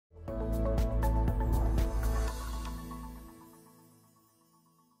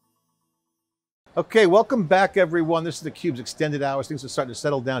Okay, welcome back everyone. This is theCUBE's extended hours. Things are starting to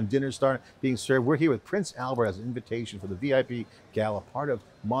settle down, dinner's starting being served. We're here with Prince Albert as an invitation for the VIP Gala, part of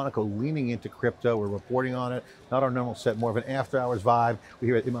Monaco leaning into crypto. We're reporting on it, not our normal set, more of an after hours vibe. We're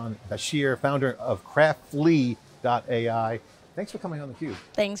here with Iman Bashir, founder of craftly.ai. Thanks for coming on theCUBE.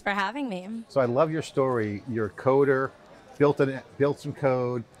 Thanks for having me. So I love your story. You're a coder, built some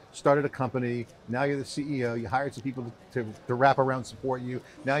code, started a company, now you're the CEO, you hired some people to wrap around, support you,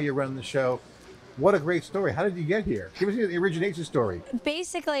 now you're running the show. What a great story. How did you get here? Give us the origination story.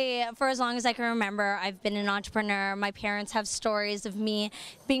 Basically, for as long as I can remember, I've been an entrepreneur. My parents have stories of me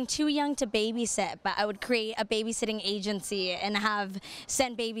being too young to babysit, but I would create a babysitting agency and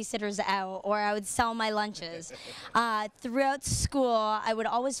send babysitters out, or I would sell my lunches. Throughout school, I would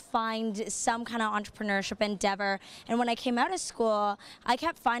always find some kind of entrepreneurship endeavor, and when I came out of school, I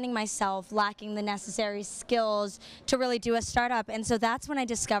kept finding myself lacking the necessary skills to really do a startup, and so that's when I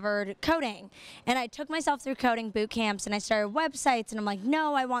discovered coding. And I took myself through coding boot camps and I started websites, and I'm like,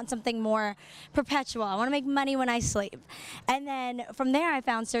 no, I want something more perpetual. I want to make money when I sleep. And then from there I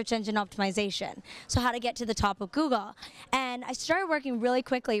found search engine optimization. So how to get to the top of Google. And I started working really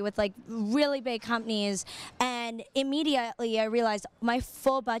quickly with like really big companies, and immediately I realized my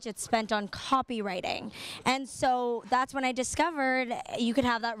full budget's spent on copywriting. And so that's when I discovered you could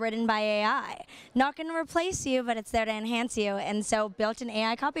have that written by AI. Not going to replace you, but it's there to enhance you. And so built an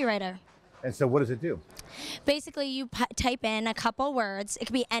AI copywriter. And so what does it do? Basically, you type in a couple words. It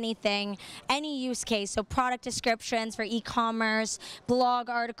could be anything, any use case. So product descriptions for e-commerce, blog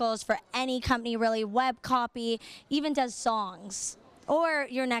articles for any company, really, web copy, even does songs. Or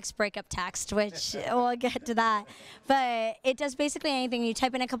your next breakup text, which we'll get to that. But it does basically anything. You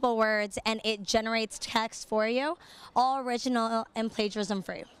type in a couple words and it generates text for you, all original and plagiarism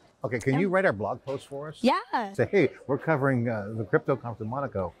free. Okay, can you write our blog post for us? Yeah. Say, hey, we're covering the crypto conference in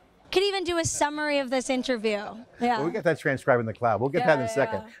Monaco. Could even do a summary of this interview. Yeah. Well, we get that transcribed in the cloud. We'll get that in a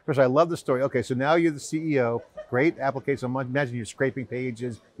second. First, I love the story. Okay, so now you're the CEO. Great application. Imagine you're scraping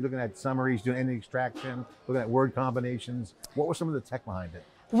pages, you're looking at summaries, doing any extraction, looking at word combinations. What was some of the tech behind it?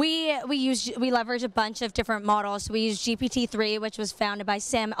 We leverage a bunch of different models. We use GPT-3, which was founded by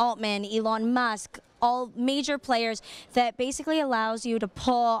Sam Altman, Elon Musk, all major players, that basically allows you to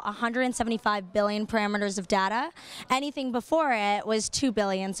pull 175 billion parameters of data. Anything before it was 2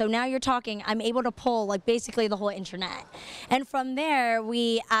 billion. So now you're talking, I'm able to pull like basically the whole internet. And from there,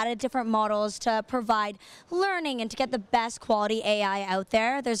 we added different models to provide learning and to get the best quality AI out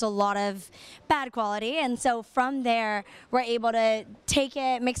there. There's a lot of bad quality. And so from there, we're able to take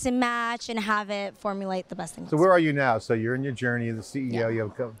it, mix and match, and have it formulate the best things. So where are you now? So you're in your journey, the CEO, you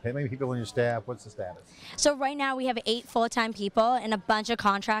have how many people on your staff? What's the status? So right now we have 8 full-time people and a bunch of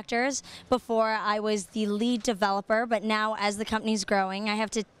contractors. Before I was the lead developer, but now as the company's growing, I have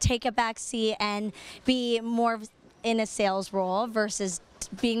to take a back seat and be more in a sales role versus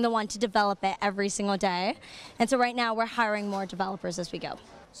being the one to develop it every single day. And so right now we're hiring more developers as we go.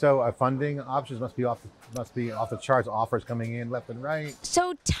 So funding options must be off the charts, offers coming in left and right.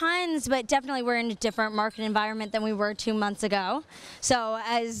 So tons, but definitely we're in a different market environment than we were 2 months ago. So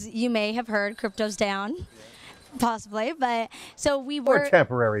as you may have heard, crypto's down. Possibly, but so we were... On a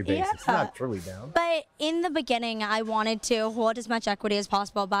temporary basis, it's not truly down. But in the beginning, I wanted to hold as much equity as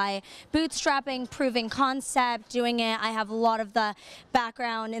possible by bootstrapping, proving concept, doing it. I have a lot of the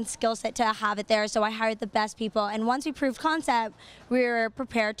background and skill set to have it there, so I hired the best people. And once we proved concept, we were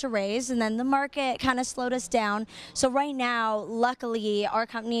prepared to raise, and then the market kind of slowed us down. So right now, luckily, our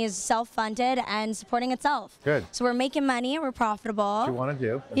company is self-funded and supporting itself. Good. So we're making money, we're profitable. What you want to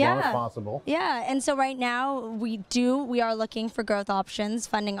do, as long as possible. Yeah, and so right now, we are looking for growth options,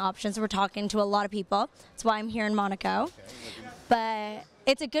 funding options. We're talking to a lot of people. That's why I'm here in Monaco. But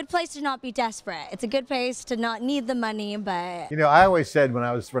it's a good place to not be desperate. It's a good place to not need the money, but... You know, I always said when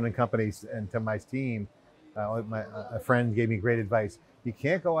I was running companies and to my team, a friend gave me great advice. You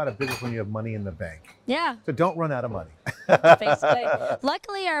can't go out of business when you have money in the bank. Yeah. So don't run out of money. Basically.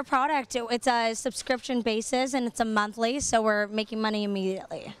 Luckily, our product, it's a subscription basis and it's a monthly, so we're making money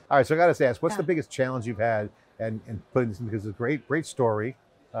immediately. All right, so I got to ask, what's the biggest challenge you've had and putting this in, because it's a great story.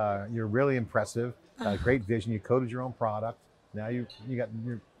 You're really impressive, great vision. You coded your own product. Now you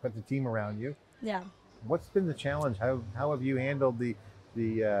put the team around you. Yeah. What's been the challenge? How have you handled the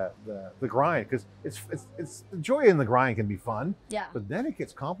grind? Because it's the joy in the grind can be fun. Yeah. But then it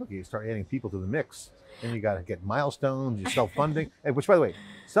gets complicated. You start adding people to the mix. Then you got to get milestones. You're self-funding, which, by the way,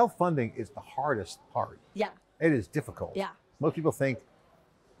 self-funding is the hardest part. Yeah. It is difficult. Yeah. Most people think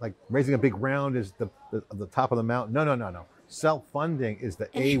like raising a big round is the top of the mountain. No. Self-funding is the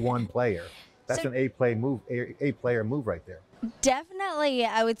A1 player. That's an A player move right there. Definitely,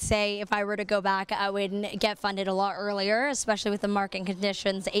 I would say if I were to go back, I would get funded a lot earlier, especially with the market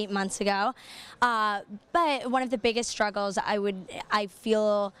conditions 8 months ago. But one of the biggest struggles I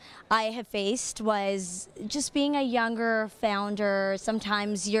feel I have faced was just being a younger founder.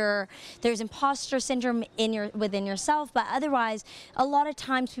 Sometimes there's imposter syndrome within yourself, but otherwise, a lot of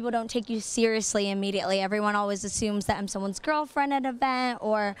times people don't take you seriously immediately. Everyone always assumes that I'm someone's girlfriend at an event,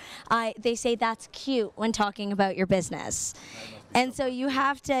 or they say that's cute when talking about your business. And so you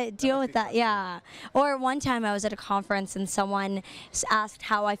have to deal with that, yeah. Or one time I was at a conference and someone asked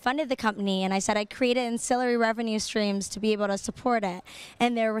how I funded the company, and I said I created ancillary revenue streams to be able to support it.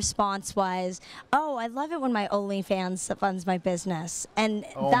 And their response was, "Oh, I love it when my OnlyFans funds my business." And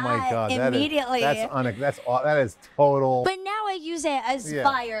Oh that my God, immediately. that is total. But now I use it as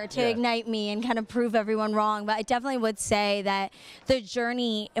fire to ignite me and kind of prove everyone wrong. But I definitely would say that the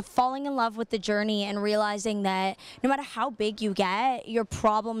journey, falling in love with the journey and realizing that no matter how big you get, your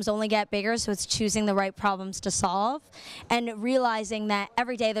problems only get bigger, so it's choosing the right problems to solve and realizing that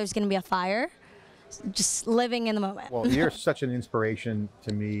every day there's going to be a fire. Just living in the moment. Well, you're such an inspiration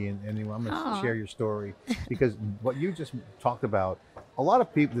to me, and I'm going to share your story, because what you just talked about, a lot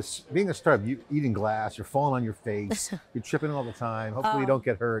of people, being a startup, you eating glass, you're falling on your face, you're tripping all the time, hopefully you don't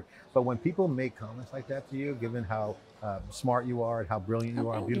get hurt. But when people make comments like that to you, given how smart you are and how brilliant you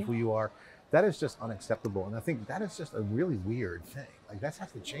are, how beautiful you are, that is just unacceptable. And I think that is just a really weird thing. Like, that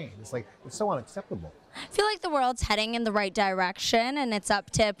has to change. It's like, it's so unacceptable. I feel like the world's heading in the right direction, and it's up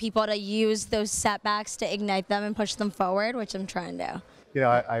to people to use those setbacks to ignite them and push them forward, which I'm trying to. You know,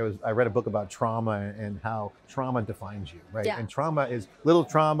 I read a book about trauma and how trauma defines you, right? Yeah. And trauma is little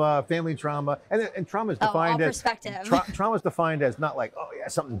trauma, family trauma, and trauma is defined as trauma is defined as not like, oh yeah,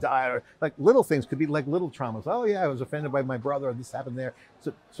 something died, or like little things could be like little traumas. Oh yeah, I was offended by my brother, or this happened there.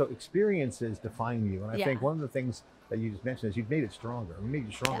 So experiences define you, and I think one of the things that you just mentioned is you've made it stronger. You made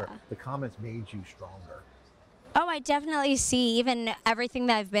you stronger. Yeah. The comments made you stronger. Oh, I definitely see even everything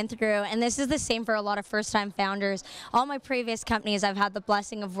that I've been through, and this is the same for a lot of first-time founders. All my previous companies, I've had the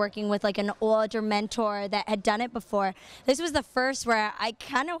blessing of working with like an older mentor that had done it before. This was the first where I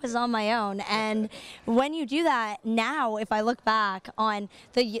kind of was on my own, and when you do that, now if I look back on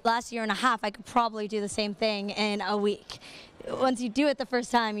the last year and a half, I could probably do the same thing in a week. Once you do it the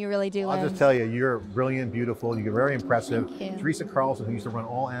first time, you really do learn. I'll just tell you, you're brilliant, beautiful, you're very impressive. Thank you. Teresa Carlson, who used to run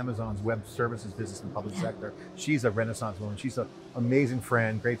all Amazon's web services business in the public sector, she's a Renaissance woman. She's an amazing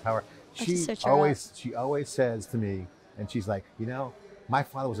friend, great power. She always says to me, and she's like, you know, my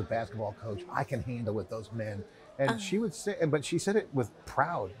father was a basketball coach. I can handle with those men. And she would say, but she said it with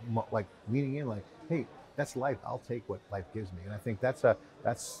proud, like leaning in, like, hey, that's life. I'll take what life gives me. And I think that's a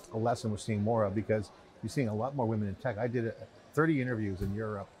lesson we're seeing more of, because you're seeing a lot more women in tech. I did 30 interviews in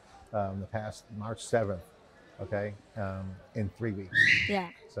Europe the past March 7th, okay, in 3 weeks. Yeah.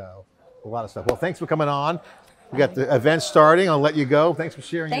 So a lot of stuff. Well, thanks for coming on. We got the event starting. I'll let you go. Thanks for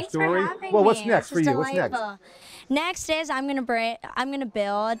sharing your story. For having well, what's me. next for you? Delightful. What's next? Next is I'm gonna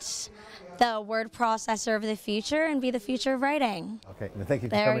build the word processor of the future and be the future of writing. Okay, and thank you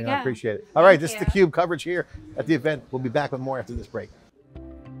for coming on. I appreciate it. All right, this is theCUBE coverage here at the event. We'll be back with more after this break.